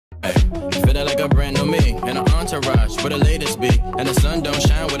Hey, feeling like a brand new me and an entourage where the latest be, and the sun don't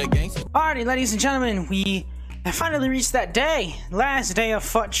shine with a gangster. Alrighty, ladies and gentlemen, we have finally reached that day, last day of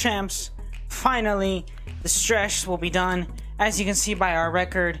FUT Champs. Finally, the stretch will be done. As you can see by our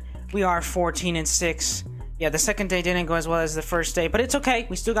record, we are 14-6. Yeah, the second day didn't go as well as the first day, but it's okay.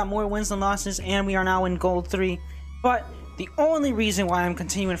 We still got more wins than losses, and we are now in Gold 3. But the only reason why I'm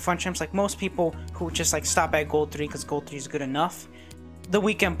continuing FUT Champs, like most people who just like stop at Gold 3 because Gold 3 is good enough, the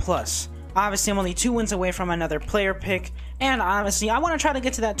Weekend Plus. Obviously, I'm only 2 wins away from another player pick, and obviously, I want to try to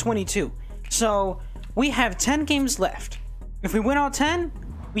get to that 22. So, we have 10 games left. If we win all 10,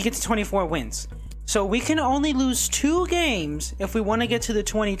 we get to 24 wins. So, we can only lose 2 games if we want to get to the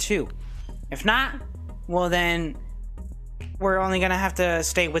 22. If not, well then, we're only going to have to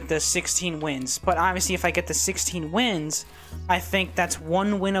stay with the 16 wins. But obviously, if I get the 16 wins, I think that's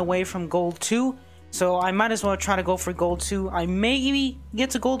 1 win away from Gold 2. So I might as well try to go for Gold 2. I maybe get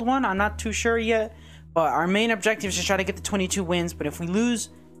to Gold 1. I'm not too sure yet. But our main objective is to try to get the 22 wins. But if we lose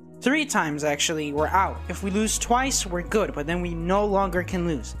 3 times, actually, we're out. If we lose twice, we're good. But then we no longer can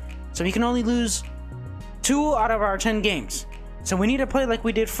lose. So we can only lose 2 out of our 10 games. So we need to play like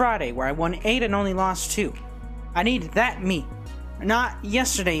we did Friday, where I won 8 and only lost 2. I need that me. Not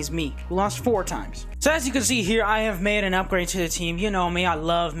yesterday's me, who lost 4 times. So as you can see here, I have made an upgrade to the team. You know me, I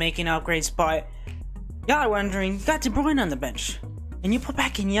love making upgrades, but y'all are wondering, you got De Bruyne on the bench, and you put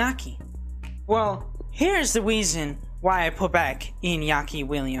back INAKI. Well, here's the reason why I put back INAKI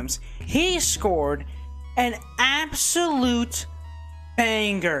Williams. He scored an absolute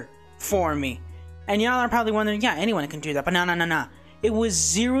banger for me. And y'all are probably wondering, yeah, anyone can do that, but no. It was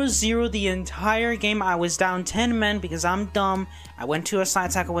 0-0 the entire game. I was down 10 men because I'm dumb. I went to a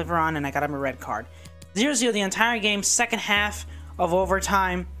side tackle with Varane and I got him a red card. 0-0 the entire game, second half of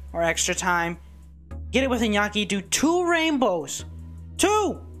overtime or extra time. Get it with INAKI, do 2 rainbows.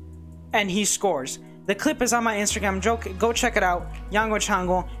 2! And he scores. The clip is on my Instagram, go check it out, Yango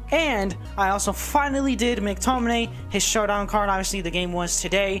Chango. And I also finally did McTominay his showdown card. Obviously the game was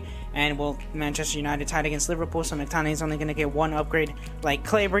today, and well, Manchester United tied against Liverpool, so McTominay is only going to get 1 upgrade like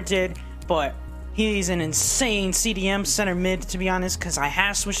Kleber did. But he's an insane CDM center mid, to be honest, because I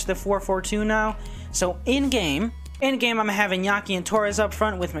have switched to the 4-4-2 now. So in game, I'm having INAKI and Torres up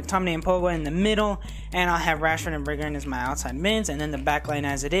front with McTominay and Pogba in the middle, and I'll have Rashford and Bergwijn as my outside mids, and then the backline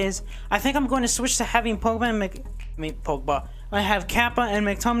as it is. I think I'm going to switch to having Pogba and I have Kappa and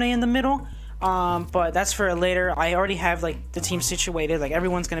McTominay in the middle, but that's for later. I already have like the team situated, like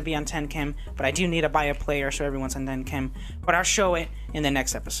everyone's going to be on 10 chem, but I do need to buy a player so everyone's on 10 chem, but I'll show it in the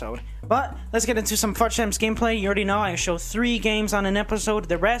next episode. But let's get into some FUT Champs gameplay. You already know I show 3 games on an episode.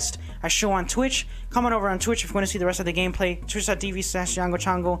 The rest I show on Twitch. Come on over on Twitch if you want to see the rest of the gameplay.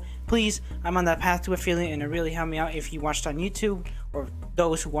 Twitch.tv/YangoChango. Please, I'm on that path to affiliate, and it really helped me out if you watched on YouTube, or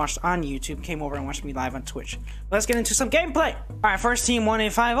those who watched on YouTube came over and watched me live on Twitch. Let's get into some gameplay. Alright, first team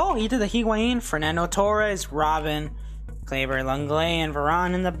 185. Oh, he did the Higuain, Fernando Torres, Robin, Kleber, Lenglet, and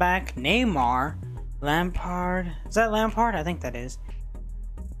Varane in the back. Neymar, Lampard. Is that Lampard? I think that is.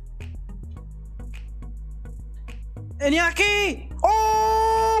 INAKI!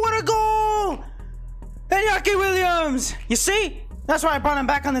 Oh, what a goal! INAKI Williams! You see? That's why I brought him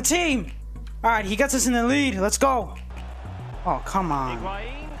back on the team. Alright, he gets us in the lead. Let's go. Oh, come on.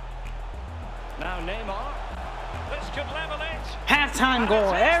 Now Neymar. This could level it. Halftime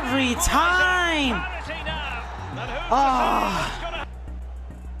goal every time. Oh.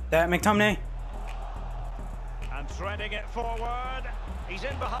 That McTominay. And threading it forward. He's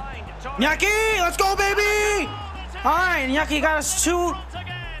in behind. INAKI, let's go, baby! Alright, INAKI got us 2.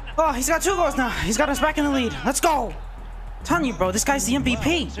 Oh, he's got 2 goals now. He's got us back in the lead. Let's go. I'm telling you, bro, this guy's the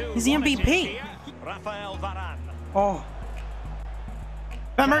MVP. He's the MVP. Oh.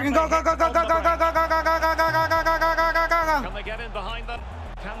 Van Bergen, go, go, go, go, go, go, go, go, go, go, go, go, go, go, go, go, go, go, go. Can they get in behind them?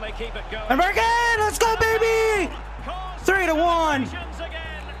 Can they keep it going? Van Bergen, let's go, baby! 3-1.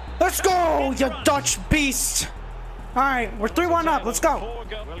 Let's go, you Dutch beast. Alright, we're 3-1 up. Let's go.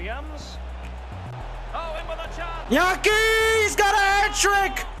 Williams. Oh, in with a chance. INAKI, he's got a hat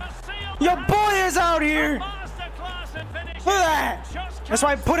trick. Your boy is out here. Look at that. That's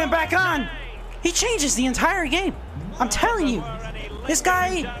why I put him back on. He changes the entire game. I'm telling you. This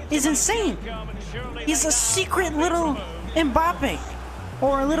guy is insane. He's a secret little Mbappe.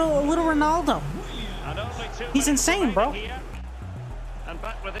 Or a little Ronaldo. He's insane, bro.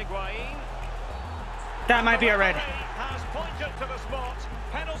 That might be a red.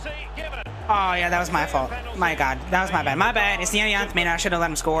 Oh, yeah, that was my fault. My God, that was my bad. My bad. It's the nth minute. I should have let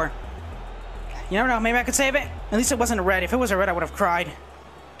him score. You never know. Maybe I could save it. At least it wasn't a red. If it was a red, I would have cried.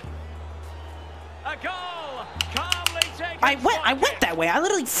 A goal! Calmly taken I went that way. I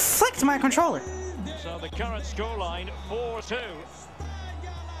literally flicked my controller. So the current scoreline 4-2.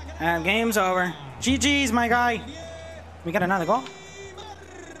 And game's over. GG's, my guy. We got another goal.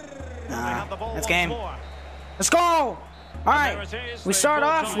 That's game. Let's go. All right. We start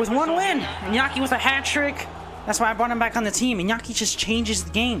off with one win. INAKI with a hat trick. That's why I brought him back on the team. INAKI just changes the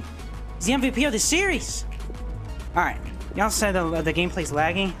game. He's the MVP of the series. All right. Y'all said the gameplay's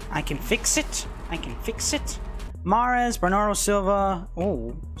lagging. I can fix it. I can fix it. Mahrez, Bernardo Silva.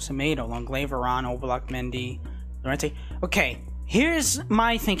 Oh, Semedo, Longley, Varane, Oblak, Mendy, Llorente. Okay. Here's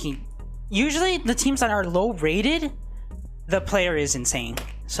my thinking. Usually, the teams that are low rated, the player is insane.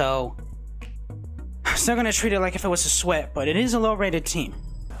 So, I'm still gonna treat it like if it was a sweat, but it is a low rated team.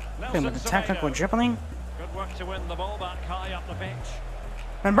 Okay, with the technical dribbling. Good work to win the ball back high up the pitch.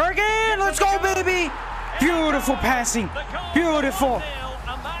 Van Bergen, let's go, baby! Beautiful passing. Beautiful.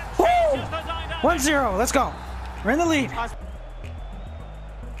 Woo! 1-0, let's go. We're in the lead.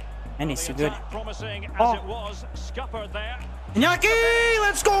 And he's too good. Oh. INAKI,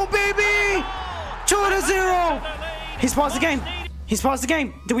 let's go, baby! 2-0. He's paused the game. He's paused the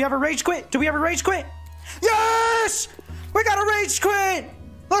game. Do we have a rage quit? Do we have a rage quit? Yes! We got a rage quit!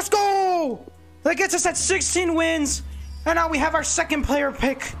 Let's go! That gets us at 16 wins. And now we have our second player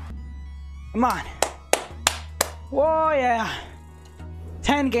pick. Come on. Whoa, yeah.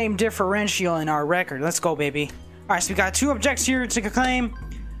 10-game differential in our record. Let's go, baby. All right, so we got 2 objectives here to claim.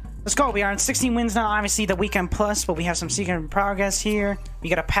 Let's go. We are on 16 wins now. Obviously, the weekend plus, but we have some secret progress here. We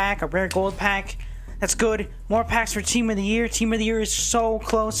got a pack, a rare gold pack. That's good. More packs for Team of the Year. Team of the Year is so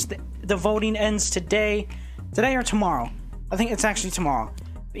close. The voting ends today. Today or tomorrow. I think it's actually tomorrow.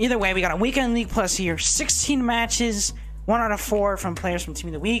 But either way, we got a weekend league plus here. 16 matches. 1 out of 4 from players from Team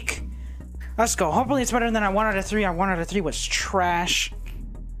of the Week. Let's go. Hopefully, it's better than our 1 out of 3. Our 1 out of 3 was trash.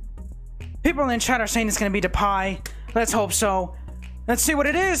 People in chat are saying it's going to be Depay. Let's hope so. Let's see what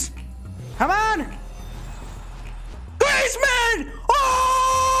it is. Come on. Griezmann!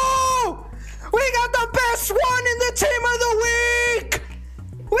 Oh! We got the best one in the Team of the Week!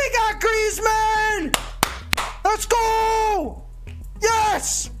 We got Griezmann! Let's go!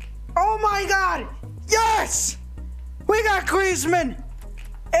 Yes! Oh my god! Yes! We got Griezmann!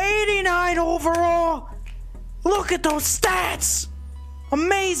 89 overall! Look at those stats!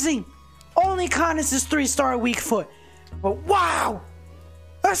 Amazing! Only Connors is 3-star weak foot. But wow!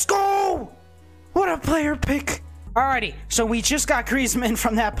 Let's go! What a player pick! Alrighty, so we just got Griezmann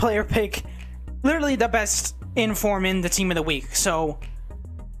from that player pick. Literally the best in form in the Team of the Week. So,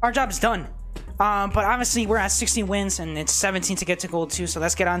 our job's done. But obviously we're at 16 wins and it's 17 to get to gold 2. So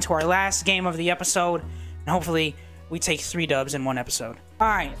let's get on to our last game of the episode. And hopefully we take 3 dubs in 1 episode.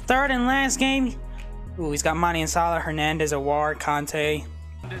 Alright, third and last game. Ooh, he's got Mane and Salah, Hernandez, Awar, Conte.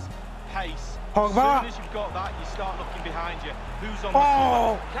 Pace. Pogba. As soon as you've got that, you start looking behind you. Who's on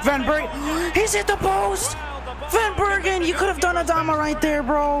Oh, Van Bergen. He's hit the post. Van Bergen, you could have done a Dama right there,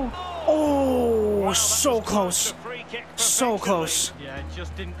 bro. Oh, so close. So close. Yeah,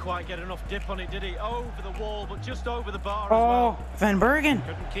 just didn't quite get enough dip on it, did he? Over the wall, but just over the bar as Oh, well. Van Bergen.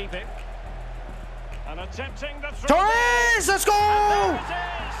 Couldn't keep it. And attempting the Torres, let's go.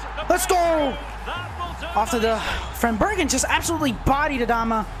 Let's go. After the Van Bergen just absolutely bodied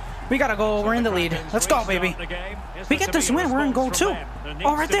Adama. We gotta go. We're in the lead. Let's go, baby. We get this win. We're in goal 2.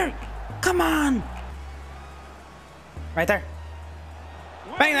 Oh, right there. Come on. Right there.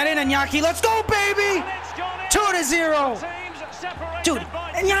 Bang that in, INAKI. Let's go, baby. 2-0. Dude,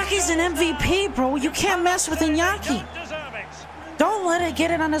 INAKI's an MVP, bro. You can't mess with INAKI. Don't let it get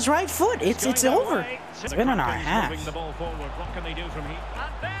it on his right foot. It's over. It's been on our half.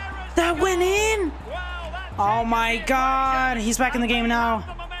 That went in. Oh my god. He's back in the game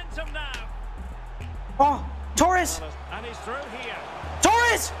now. Oh, Torres!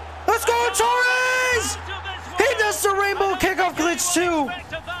 Torres! Let's go, Torres! He does the rainbow kickoff glitch too!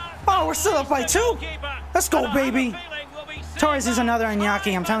 Oh, we're still up by 2! Let's go, baby! Torres is another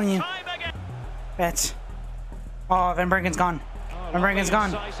INAKI, I'm telling you. Bet. Oh, Van Bergen's gone. Van Bergen's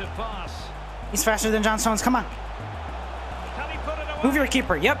gone. He's faster than John Stones, come on. Move your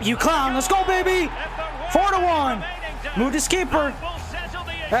keeper. Yep, you clown. Let's go, baby! 4-1. Move this keeper.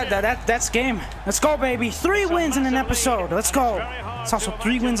 That's game. Let's go, baby. 3 wins in an episode. Let's go. It's also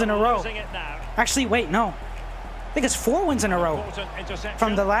 3 wins in a row. Actually, wait, no. I think it's 4 wins in a row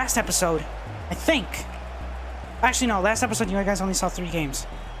from the last episode. I think. Actually, no. Last episode, you guys only saw 3 games.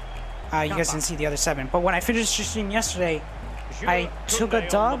 You guys didn't see the other 7. But when I finished the stream yesterday, I took a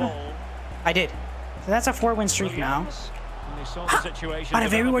dub. I did. So that's a 4-win streak now. Out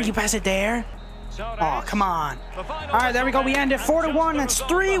of everywhere you pass it there. Oh, come on. All right, there we go. We ended 4-1. That's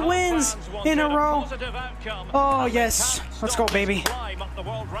 3 wins in a row. Oh, yes. Let's go, baby.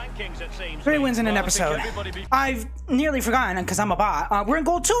 3 wins in an episode. I've nearly forgotten because I'm a bot. We're in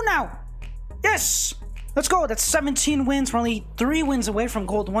Gold 2 now. Yes. Let's go. That's 17 wins. We're only 3 wins away from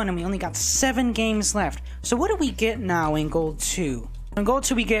Gold 1, and we only got 7 games left. So what do we get now in Gold 2? In Gold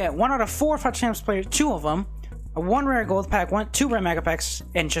 2, we get 1 out of 4 FUT Champs players, 2 of them. A 1 rare gold pack, 2 rare mega packs,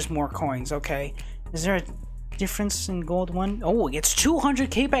 and just more coins. Okay. Is there a difference in Gold 1? Oh, it's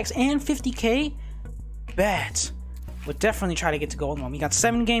 200k packs and 50k? Bet. We'll definitely try to get to Gold 1. We got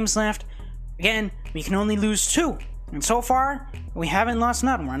 7 games left. Again, we can only lose 2. And so far, we haven't lost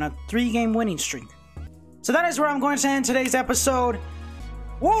none. We're on a 3-game winning streak. So that is where I'm going to end today's episode.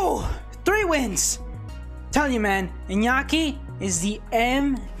 Whoa! 3 wins! Tell you, man, INAKI is the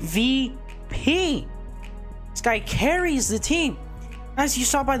MVP. This guy carries the team. As you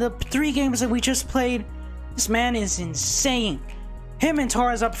saw by the 3 games that we just played, this man is insane. Him and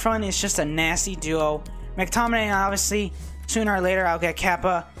Torres up front is just a nasty duo. McTominay, obviously, sooner or later I'll get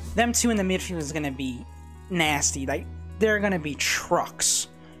Kappa. Them 2 in the midfield is going to be nasty. Like, they're going to be trucks.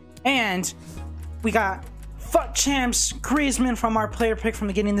 And we got FUT Champs Griezmann from our player pick from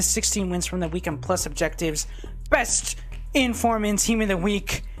the beginning, the 16 wins from the weekend plus objectives. Best in form in team of the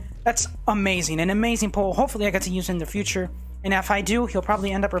week. That's amazing. An amazing poll. Hopefully I get to use it in the future. And if I do, he'll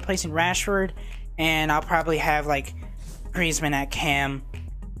probably end up replacing Rashford. And I'll probably have, like, Griezmann at cam.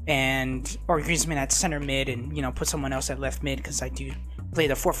 Or Griezmann at center mid. And, you know, put someone else at left mid. Because I do play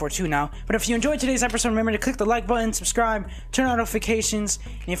the 4-4-2 now. But if you enjoyed today's episode, remember to click the like button, subscribe, turn on notifications.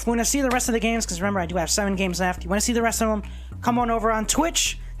 And if you want to see the rest of the games, because remember, I do have 7 games left. You want to see the rest of them, come on over on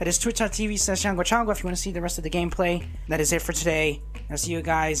Twitch. That is twitch.tv/ChangoChango if you want to see the rest of the gameplay. That is it for today. I'll see you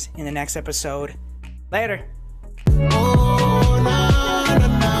guys in the next episode. Later. Oh, nah,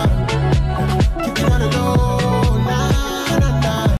 nah, nah. You gotta go.